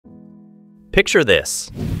Picture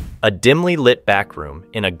this: a dimly lit back room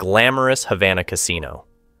in a glamorous Havana casino.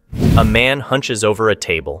 A man hunches over a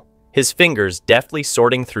table, his fingers deftly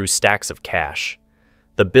sorting through stacks of cash.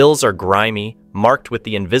 The bills are grimy, marked with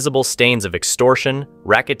the invisible stains of extortion,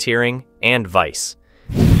 racketeering, and vice.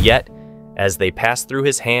 Yet, as they pass through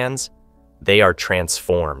his hands, they are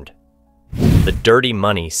transformed. The dirty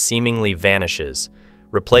money seemingly vanishes,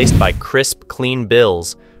 replaced by crisp, clean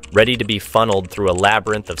bills ready to be funneled through a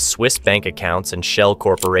labyrinth of Swiss bank accounts and shell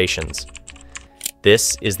corporations.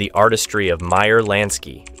 This is the artistry of Meyer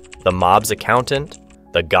Lansky, the mob's accountant,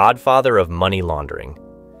 the godfather of money laundering.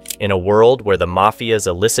 In a world where the mafia's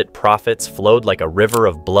illicit profits flowed like a river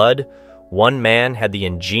of blood, one man had the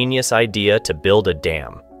ingenious idea to build a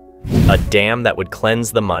dam that would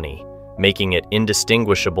cleanse the money, making it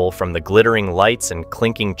indistinguishable from the glittering lights and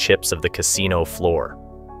clinking chips of the casino floor.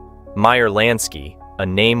 Meyer Lansky, a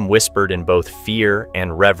name whispered in both fear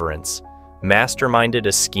and reverence, masterminded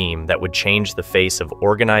a scheme that would change the face of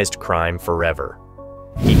organized crime forever.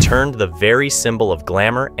 He turned the very symbol of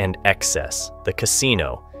glamour and excess, the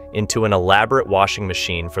casino, into an elaborate washing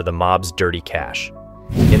machine for the mob's dirty cash.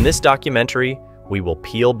 In this documentary, we will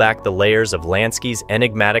peel back the layers of Lansky's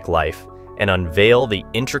enigmatic life and unveil the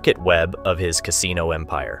intricate web of his casino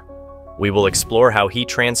empire. We will explore how he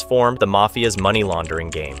transformed the mafia's money laundering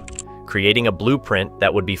game, creating a blueprint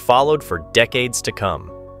that would be followed for decades to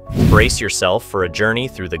come. Brace yourself for a journey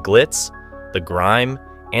through the glitz, the grime,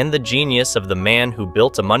 and the genius of the man who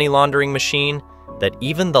built a money laundering machine that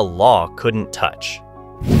even the law couldn't touch.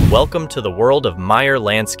 Welcome to the world of Meyer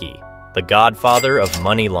Lansky, the godfather of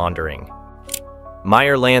money laundering.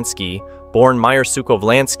 Meyer Lansky, born Meyer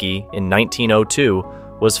Lansky in 1902,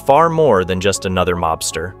 was far more than just another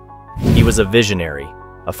mobster. He was a visionary,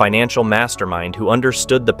 a financial mastermind who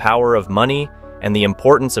understood the power of money and the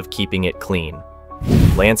importance of keeping it clean.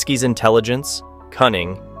 Lansky's intelligence,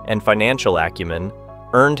 cunning, and financial acumen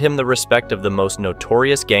earned him the respect of the most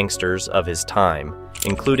notorious gangsters of his time,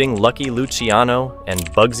 including Lucky Luciano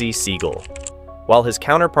and Bugsy Siegel. While his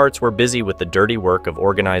counterparts were busy with the dirty work of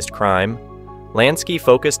organized crime, Lansky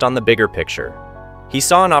focused on the bigger picture. He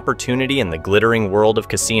saw an opportunity in the glittering world of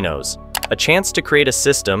casinos, a chance to create a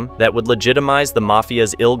system that would legitimize the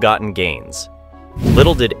mafia's ill-gotten gains.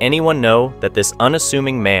 Little did anyone know that this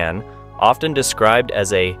unassuming man, often described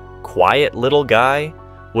as a quiet little guy,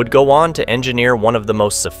 would go on to engineer one of the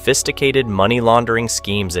most sophisticated money laundering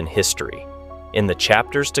schemes in history. In the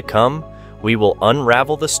chapters to come, we will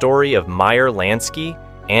unravel the story of Meyer Lansky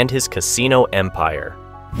and his casino empire.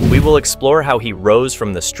 We will explore how he rose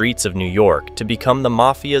from the streets of New York to become the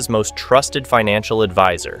mafia's most trusted financial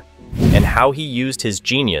advisor, and how he used his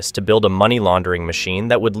genius to build a money laundering machine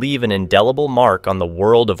that would leave an indelible mark on the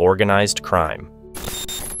world of organized crime.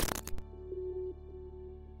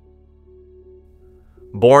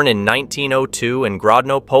 Born in 1902 in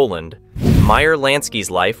Grodno, Poland, Meyer Lansky's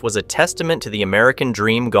life was a testament to the American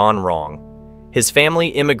dream gone wrong. His family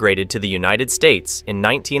immigrated to the United States in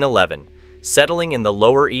 1911, settling in the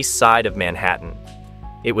Lower East Side of Manhattan.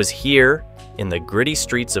 It was here, in the gritty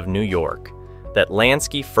streets of New York, that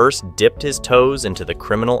Lansky first dipped his toes into the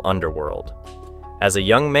criminal underworld. As a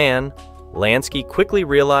young man, Lansky quickly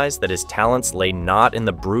realized that his talents lay not in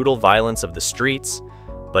the brutal violence of the streets,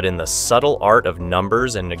 but in the subtle art of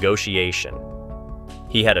numbers and negotiation.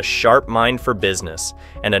 He had a sharp mind for business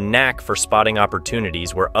and a knack for spotting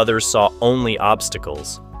opportunities where others saw only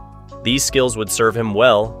obstacles. These skills would serve him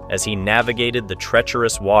well as he navigated the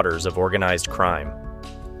treacherous waters of organized crime.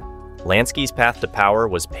 Lansky's path to power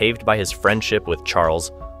was paved by his friendship with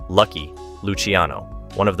Charles Lucky Luciano,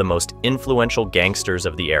 one of the most influential gangsters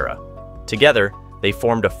of the era. Together, they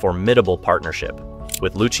formed a formidable partnership,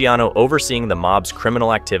 with Luciano overseeing the mob's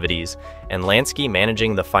criminal activities and Lansky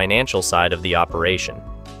managing the financial side of the operation.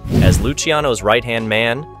 As Luciano's right-hand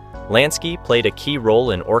man, Lansky played a key role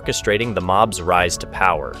in orchestrating the mob's rise to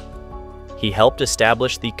power. He helped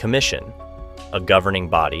establish the Commission, a governing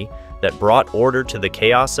body that brought order to the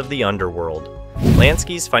chaos of the underworld.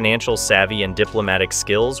 Lansky's financial savvy and diplomatic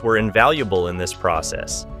skills were invaluable in this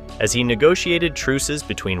process, as he negotiated truces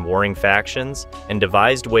between warring factions and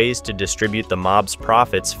devised ways to distribute the mob's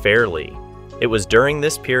profits fairly. It was during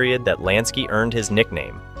this period that Lansky earned his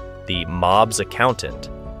nickname, the mob's accountant.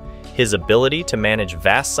 His ability to manage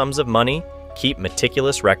vast sums of money, keep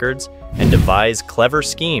meticulous records, and devise clever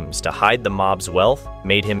schemes to hide the mob's wealth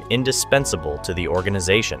made him indispensable to the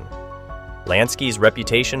organization. Lansky's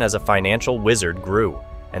reputation as a financial wizard grew,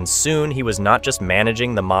 and soon he was not just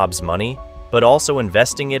managing the mob's money, but also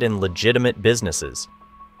investing it in legitimate businesses.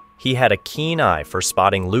 He had a keen eye for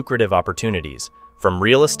spotting lucrative opportunities, from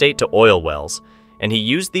real estate to oil wells, and he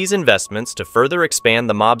used these investments to further expand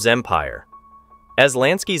the mob's empire. As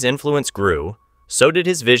Lansky's influence grew, so did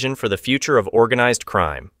his vision for the future of organized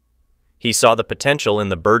crime. He saw the potential in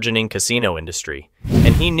the burgeoning casino industry,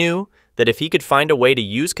 and he knew that if he could find a way to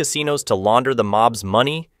use casinos to launder the mob's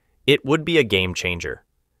money, it would be a game changer.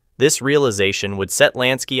 This realization would set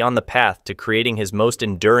Lansky on the path to creating his most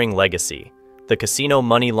enduring legacy, the casino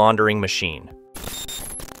money laundering machine.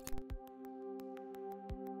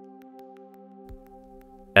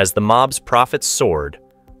 As the mob's profits soared,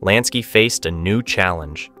 Lansky faced a new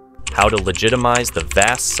challenge: how to legitimize the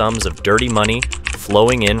vast sums of dirty money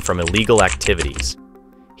flowing in from illegal activities.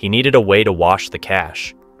 He needed a way to wash the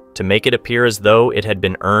cash, to make it appear as though it had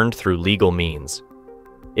been earned through legal means.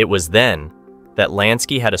 It was then that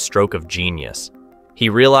Lansky had a stroke of genius. He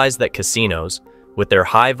realized that casinos, with their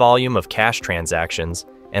high volume of cash transactions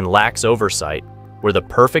and lax oversight, were the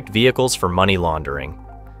perfect vehicles for money laundering.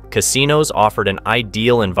 Casinos offered an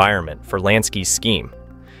ideal environment for Lansky's scheme.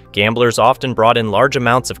 Gamblers often brought in large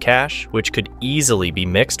amounts of cash, which could easily be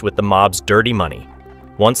mixed with the mob's dirty money.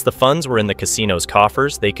 Once the funds were in the casino's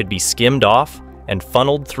coffers, they could be skimmed off and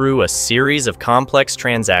funneled through a series of complex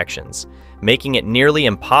transactions, making it nearly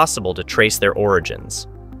impossible to trace their origins.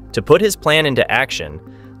 To put his plan into action,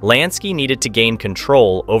 Lansky needed to gain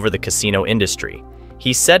control over the casino industry.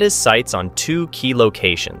 He set his sights on two key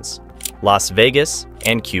locations: Las Vegas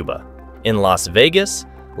and Cuba. In Las Vegas,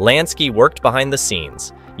 Lansky worked behind the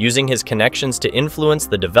scenes, using his connections to influence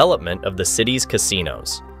the development of the city's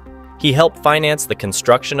casinos. He helped finance the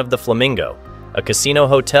construction of the Flamingo, a casino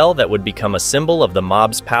hotel that would become a symbol of the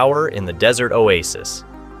mob's power in the desert oasis.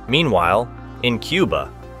 Meanwhile, in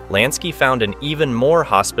Cuba, Lansky found an even more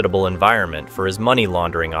hospitable environment for his money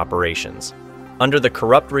laundering operations. Under the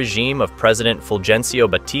corrupt regime of President Fulgencio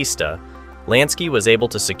Batista, Lansky was able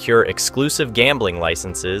to secure exclusive gambling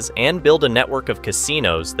licenses and build a network of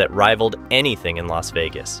casinos that rivaled anything in Las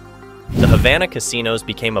Vegas. The Havana casinos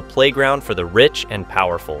became a playground for the rich and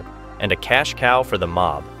powerful, and a cash cow for the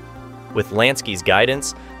mob. With Lansky's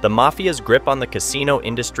guidance, the mafia's grip on the casino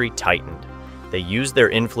industry tightened. They used their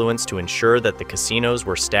influence to ensure that the casinos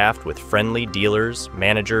were staffed with friendly dealers,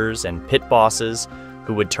 managers, and pit bosses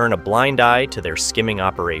who would turn a blind eye to their skimming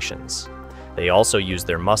operations. They also used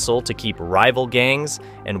their muscle to keep rival gangs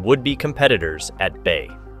and would-be competitors at bay.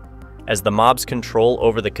 As the mob's control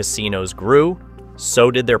over the casinos grew,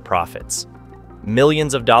 so did their profits.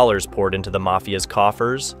 Millions of dollars poured into the mafia's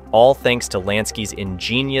coffers, all thanks to Lansky's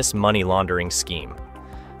ingenious money laundering scheme.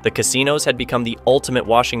 The casinos had become the ultimate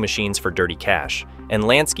washing machines for dirty cash, and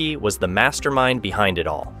Lansky was the mastermind behind it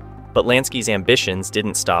all. But Lansky's ambitions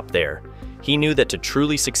didn't stop there. He knew that to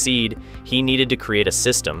truly succeed, he needed to create a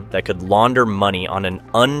system that could launder money on an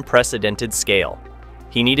unprecedented scale.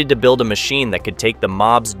 He needed to build a machine that could take the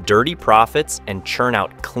mob's dirty profits and churn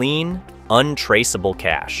out clean, untraceable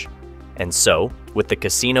cash. And so, with the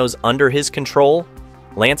casinos under his control,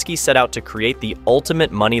 Lansky set out to create the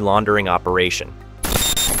ultimate money laundering operation.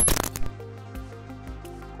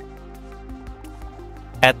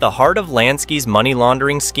 At the heart of Lansky's money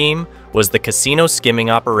laundering scheme was the casino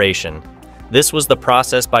skimming operation. This was the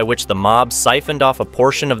process by which the mob siphoned off a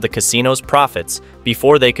portion of the casino's profits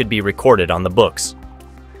before they could be recorded on the books.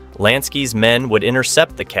 Lansky's men would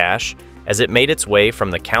intercept the cash as it made its way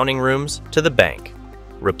from the counting rooms to the bank,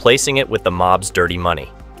 replacing it with the mob's dirty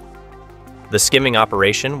money. The skimming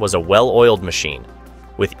operation was a well-oiled machine,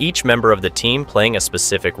 with each member of the team playing a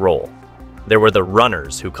specific role. There were the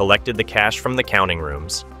runners who collected the cash from the counting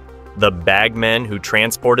rooms, the bagmen who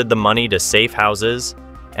transported the money to safe houses,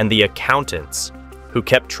 and the accountants who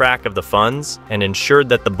kept track of the funds and ensured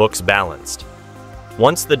that the books balanced.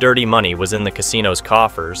 Once the dirty money was in the casino's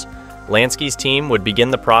coffers, Lansky's team would begin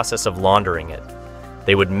the process of laundering it.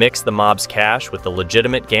 They would mix the mob's cash with the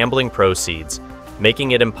legitimate gambling proceeds,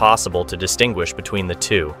 making it impossible to distinguish between the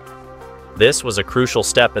two. This was a crucial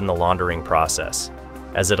step in the laundering process,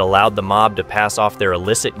 as it allowed the mob to pass off their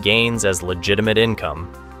illicit gains as legitimate income.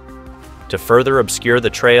 To further obscure the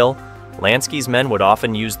trail, Lansky's men would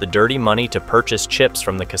often use the dirty money to purchase chips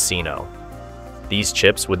from the casino. These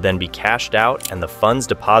chips would then be cashed out and the funds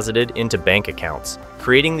deposited into bank accounts,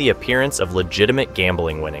 creating the appearance of legitimate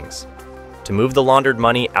gambling winnings. To move the laundered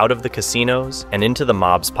money out of the casinos and into the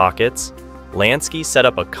mob's pockets, Lansky set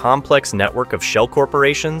up a complex network of shell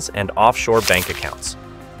corporations and offshore bank accounts.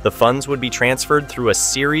 The funds would be transferred through a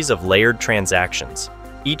series of layered transactions,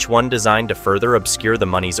 each one designed to further obscure the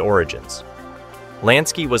money's origins.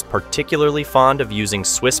 Lansky was particularly fond of using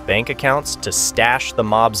Swiss bank accounts to stash the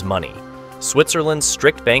mob's money. Switzerland's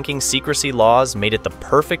strict banking secrecy laws made it the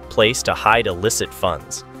perfect place to hide illicit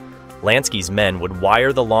funds. Lansky's men would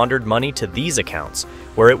wire the laundered money to these accounts,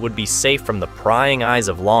 where it would be safe from the prying eyes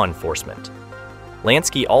of law enforcement.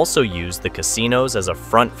 Lansky also used the casinos as a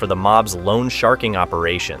front for the mob's loan sharking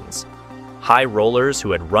operations. High rollers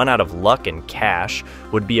who had run out of luck and cash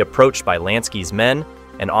would be approached by Lansky's men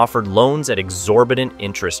and offered loans at exorbitant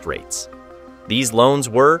interest rates. These loans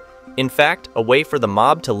were, in fact, a way for the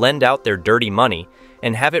mob to lend out their dirty money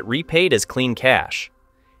and have it repaid as clean cash.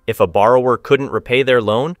 If a borrower couldn't repay their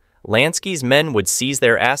loan, Lansky's men would seize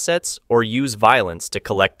their assets or use violence to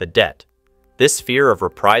collect the debt. This fear of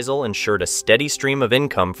reprisal ensured a steady stream of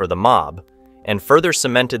income for the mob and further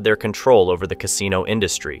cemented their control over the casino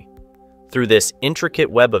industry. Through this intricate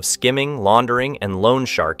web of skimming, laundering, and loan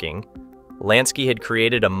sharking, Lansky had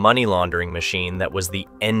created a money laundering machine that was the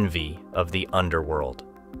envy of the underworld.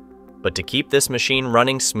 But to keep this machine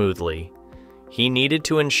running smoothly, he needed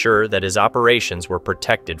to ensure that his operations were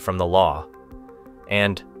protected from the law.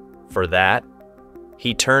 And, for that,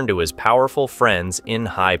 he turned to his powerful friends in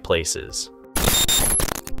high places.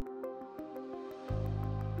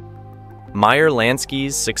 Meyer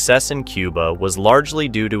Lansky's success in Cuba was largely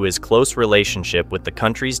due to his close relationship with the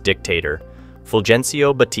country's dictator,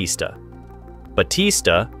 Fulgencio Batista.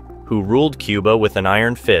 Batista, who ruled Cuba with an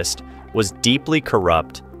iron fist, was deeply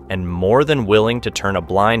corrupt and more than willing to turn a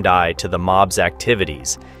blind eye to the mob's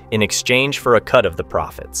activities in exchange for a cut of the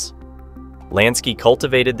profits. Lansky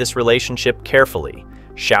cultivated this relationship carefully,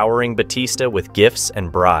 showering Batista with gifts and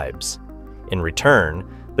bribes. In return,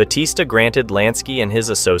 Batista granted Lansky and his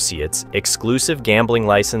associates exclusive gambling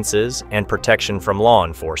licenses and protection from law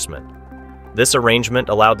enforcement. This arrangement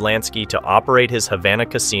allowed Lansky to operate his Havana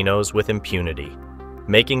casinos with impunity,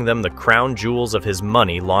 making them the crown jewels of his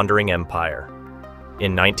money laundering empire.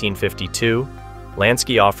 In 1952,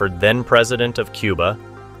 Lansky offered then-president of Cuba,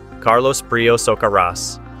 Carlos Brios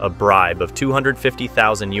Socarrás, a bribe of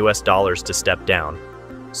 $250,000 to step down,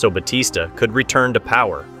 so Batista could return to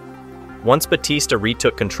power. Once Batista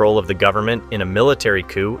retook control of the government in a military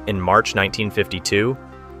coup in March 1952,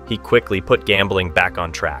 he quickly put gambling back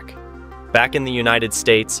on track. Back in the United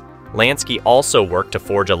States, Lansky also worked to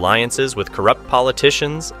forge alliances with corrupt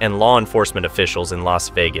politicians and law enforcement officials in Las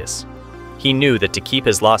Vegas. He knew that to keep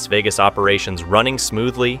his Las Vegas operations running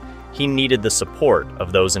smoothly, he needed the support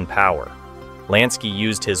of those in power. Lansky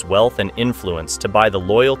used his wealth and influence to buy the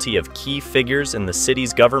loyalty of key figures in the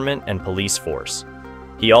city's government and police force.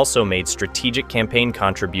 He also made strategic campaign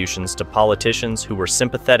contributions to politicians who were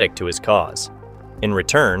sympathetic to his cause. In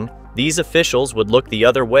return, these officials would look the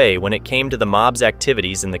other way when it came to the mob's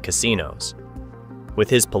activities in the casinos. With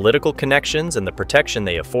his political connections and the protection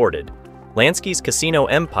they afforded, Lansky's casino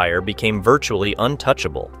empire became virtually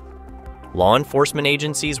untouchable. Law enforcement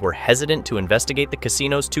agencies were hesitant to investigate the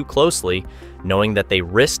casinos too closely, knowing that they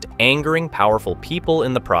risked angering powerful people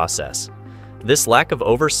in the process. This lack of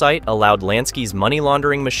oversight allowed Lansky's money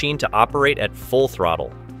laundering machine to operate at full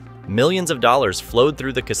throttle. Millions of dollars flowed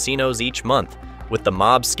through the casinos each month, with the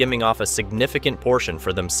mob skimming off a significant portion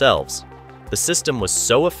for themselves. The system was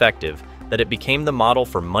so effective that it became the model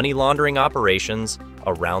for money laundering operations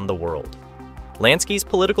around the world. Lansky's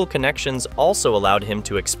political connections also allowed him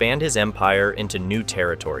to expand his empire into new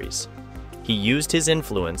territories. He used his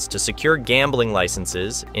influence to secure gambling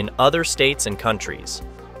licenses in other states and countries,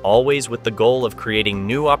 always with the goal of creating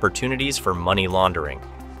new opportunities for money laundering.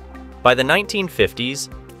 By the 1950s,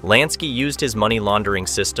 Lansky used his money laundering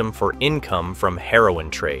system for income from heroin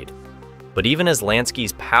trade. But even as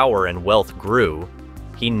Lansky's power and wealth grew,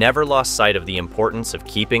 he never lost sight of the importance of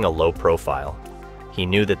keeping a low profile. He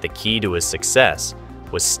knew that the key to his success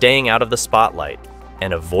was staying out of the spotlight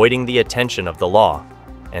and avoiding the attention of the law.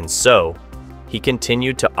 And so, he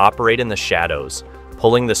continued to operate in the shadows,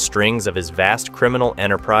 pulling the strings of his vast criminal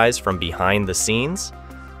enterprise from behind the scenes.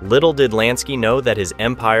 Little did Lansky know that his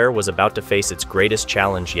empire was about to face its greatest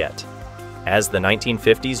challenge yet. As the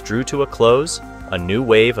 1950s drew to a close, a new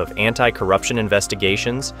wave of anti-corruption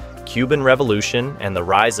investigations, Cuban Revolution, and the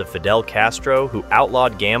rise of Fidel Castro, who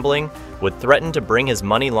outlawed gambling, would threaten to bring his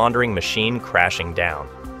money laundering machine crashing down.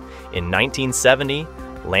 In 1970,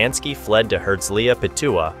 Lansky fled to Herzliya,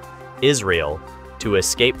 Pitua, Israel, to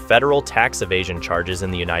escape federal tax evasion charges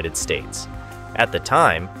in the United States. At the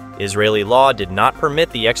time, Israeli law did not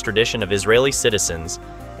permit the extradition of Israeli citizens,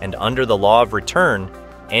 and under the law of return,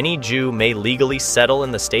 any Jew may legally settle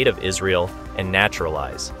in the state of Israel and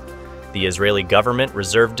naturalize. The Israeli government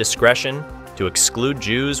reserved discretion to exclude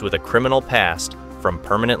Jews with a criminal past from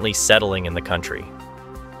permanently settling in the country.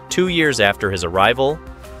 2 years after his arrival,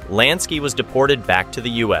 Lansky was deported back to the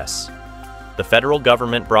U.S. The federal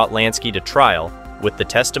government brought Lansky to trial with the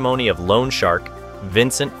testimony of loan shark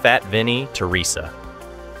Vincent Fat Vinny Teresa.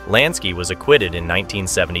 Lansky was acquitted in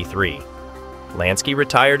 1973. Lansky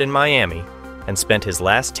retired in Miami and spent his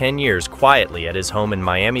last 10 years quietly at his home in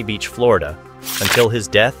Miami Beach, Florida, until his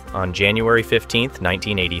death on January 15,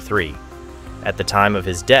 1983. At the time of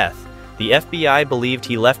his death, the FBI believed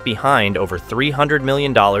he left behind over $300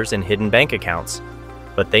 million in hidden bank accounts,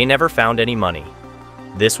 but they never found any money.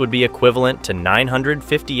 This would be equivalent to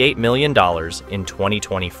 $958 million in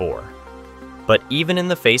 2024. But even in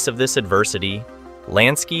the face of this adversity,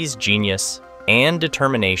 Lansky's genius and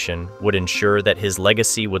determination would ensure that his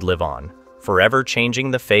legacy would live on, forever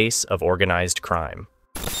changing the face of organized crime.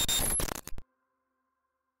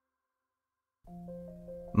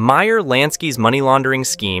 Meyer Lansky's money laundering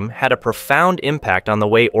scheme had a profound impact on the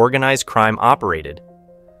way organized crime operated.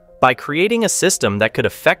 By creating a system that could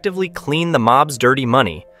effectively clean the mob's dirty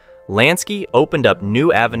money, Lansky opened up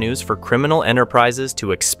new avenues for criminal enterprises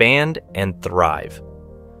to expand and thrive.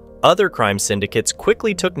 Other crime syndicates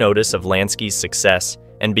quickly took notice of Lansky's success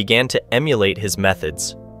and began to emulate his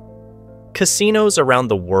methods. Casinos around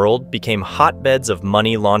the world became hotbeds of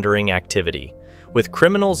money laundering activity, with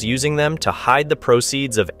criminals using them to hide the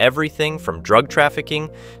proceeds of everything from drug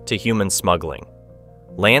trafficking to human smuggling.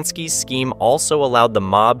 Lansky's scheme also allowed the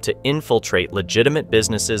mob to infiltrate legitimate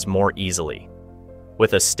businesses more easily.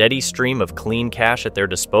 With a steady stream of clean cash at their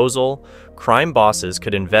disposal, crime bosses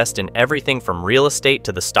could invest in everything from real estate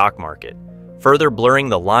to the stock market, further blurring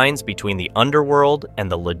the lines between the underworld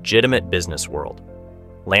and the legitimate business world.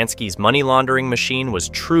 Lansky's money laundering machine was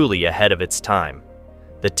truly ahead of its time.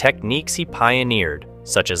 The techniques he pioneered,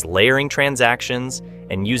 such as layering transactions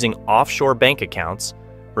and using offshore bank accounts,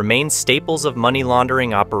 remain staples of money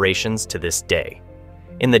laundering operations to this day.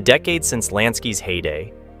 In the decades since Lansky's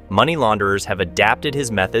heyday, money launderers have adapted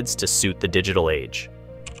his methods to suit the digital age.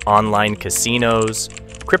 Online casinos,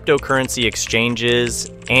 cryptocurrency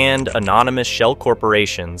exchanges, and anonymous shell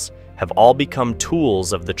corporations have all become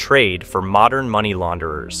tools of the trade for modern money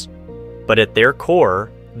launderers. But at their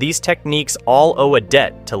core, these techniques all owe a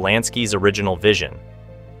debt to Lansky's original vision.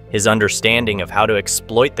 His understanding of how to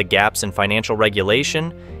exploit the gaps in financial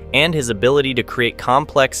regulation and his ability to create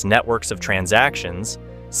complex networks of transactions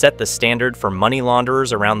set the standard for money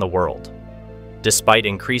launderers around the world. Despite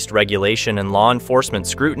increased regulation and law enforcement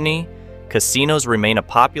scrutiny, casinos remain a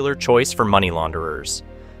popular choice for money launderers.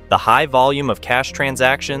 The high volume of cash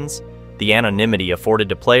transactions, the anonymity afforded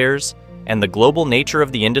to players, and the global nature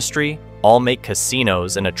of the industry all make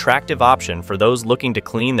casinos an attractive option for those looking to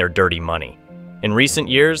clean their dirty money. In recent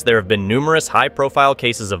years, there have been numerous high-profile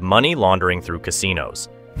cases of money laundering through casinos,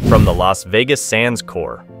 from the Las Vegas Sands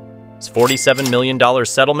Corps' $47 million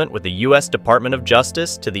settlement with the U.S. Department of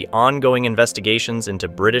Justice to the ongoing investigations into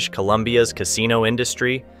British Columbia's casino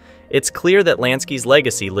industry. It's clear that Lansky's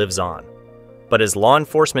legacy lives on. But as law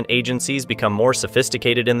enforcement agencies become more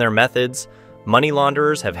sophisticated in their methods, money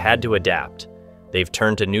launderers have had to adapt. They've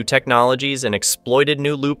turned to new technologies and exploited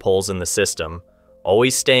new loopholes in the system,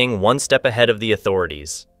 always staying one step ahead of the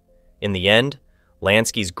authorities. In the end,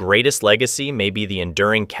 Lansky's greatest legacy may be the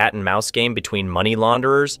enduring cat-and-mouse game between money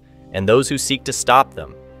launderers and those who seek to stop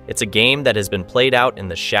them. It's a game that has been played out in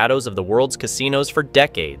the shadows of the world's casinos for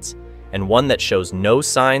decades, and one that shows no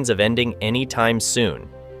signs of ending anytime soon.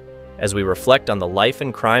 As we reflect on the life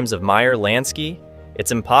and crimes of Meyer Lansky,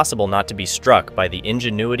 it's impossible not to be struck by the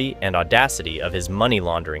ingenuity and audacity of his money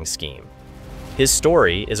laundering scheme. His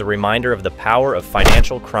story is a reminder of the power of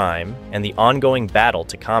financial crime and the ongoing battle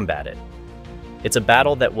to combat it. It's a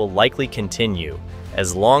battle that will likely continue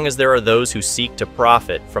as long as there are those who seek to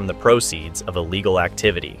profit from the proceeds of illegal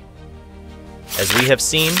activity. As we have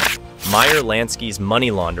seen, Meyer Lansky's money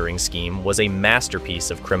laundering scheme was a masterpiece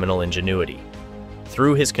of criminal ingenuity.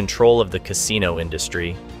 Through his control of the casino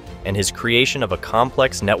industry and his creation of a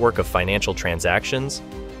complex network of financial transactions,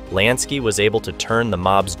 Lansky was able to turn the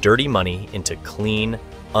mob's dirty money into clean,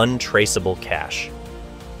 untraceable cash.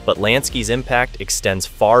 But Lansky's impact extends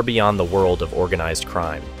far beyond the world of organized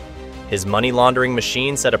crime. His money laundering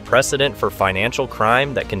machine set a precedent for financial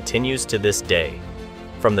crime that continues to this day.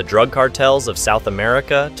 From the drug cartels of South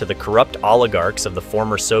America to the corrupt oligarchs of the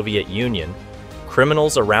former Soviet Union,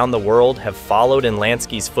 criminals around the world have followed in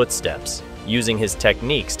Lansky's footsteps, using his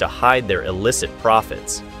techniques to hide their illicit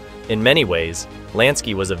profits. In many ways,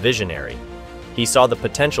 Lansky was a visionary. He saw the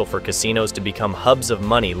potential for casinos to become hubs of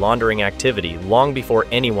money laundering activity long before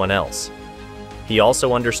anyone else. He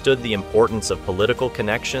also understood the importance of political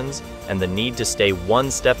connections and the need to stay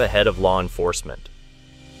one step ahead of law enforcement.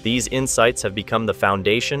 These insights have become the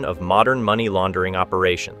foundation of modern money laundering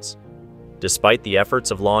operations. Despite the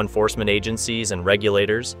efforts of law enforcement agencies and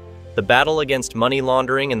regulators, the battle against money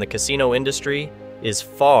laundering in the casino industry is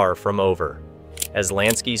far from over. As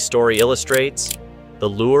Lansky's story illustrates, the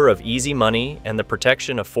lure of easy money and the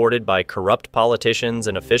protection afforded by corrupt politicians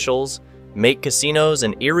and officials make casinos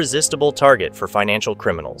an irresistible target for financial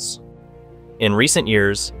criminals. In recent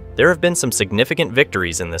years, there have been some significant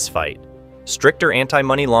victories in this fight. Stricter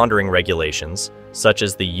anti-money laundering regulations, such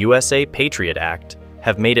as the USA Patriot Act,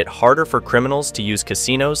 have made it harder for criminals to use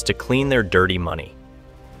casinos to clean their dirty money.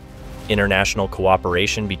 International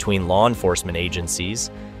cooperation between law enforcement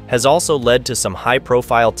agencies has also led to some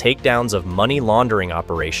high-profile takedowns of money laundering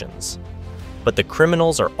operations. But the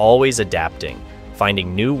criminals are always adapting,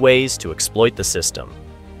 finding new ways to exploit the system.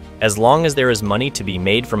 As long as there is money to be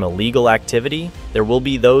made from illegal activity, there will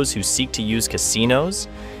be those who seek to use casinos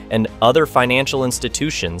and other financial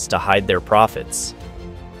institutions to hide their profits.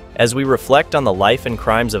 As we reflect on the life and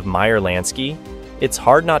crimes of Meyer Lansky, it's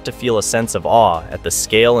hard not to feel a sense of awe at the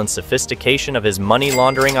scale and sophistication of his money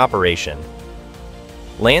laundering operation.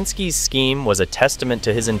 Lansky's scheme was a testament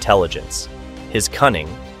to his intelligence, his cunning,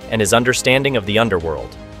 and his understanding of the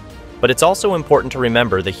underworld. But it's also important to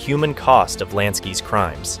remember the human cost of Lansky's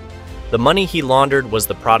crimes. The money he laundered was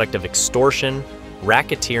the product of extortion,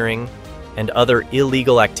 racketeering, and other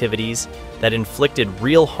illegal activities that inflicted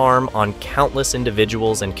real harm on countless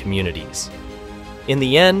individuals and communities. In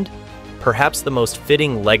the end, perhaps the most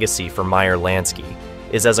fitting legacy for Meyer Lansky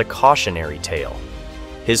is as a cautionary tale.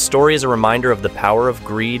 His story is a reminder of the power of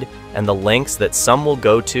greed and the lengths that some will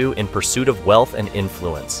go to in pursuit of wealth and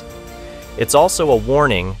influence. It's also a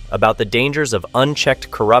warning about the dangers of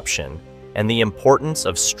unchecked corruption and the importance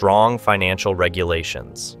of strong financial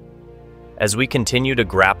regulations. As we continue to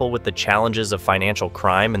grapple with the challenges of financial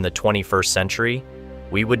crime in the 21st century,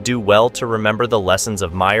 we would do well to remember the lessons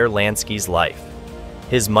of Meyer Lansky's life.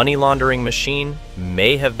 His money laundering machine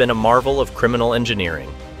may have been a marvel of criminal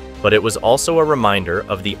engineering, but it was also a reminder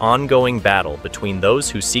of the ongoing battle between those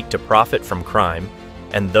who seek to profit from crime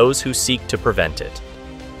and those who seek to prevent it.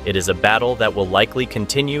 It is a battle that will likely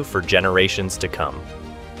continue for generations to come.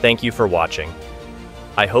 Thank you for watching.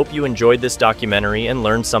 I hope you enjoyed this documentary and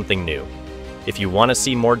learned something new. If you want to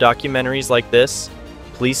see more documentaries like this,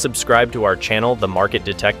 please subscribe to our channel, The Market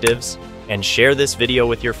Detectives, and share this video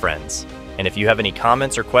with your friends. And if you have any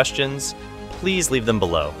comments or questions, please leave them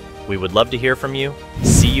below. We would love to hear from you.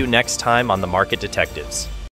 See you next time on The Market Detectives.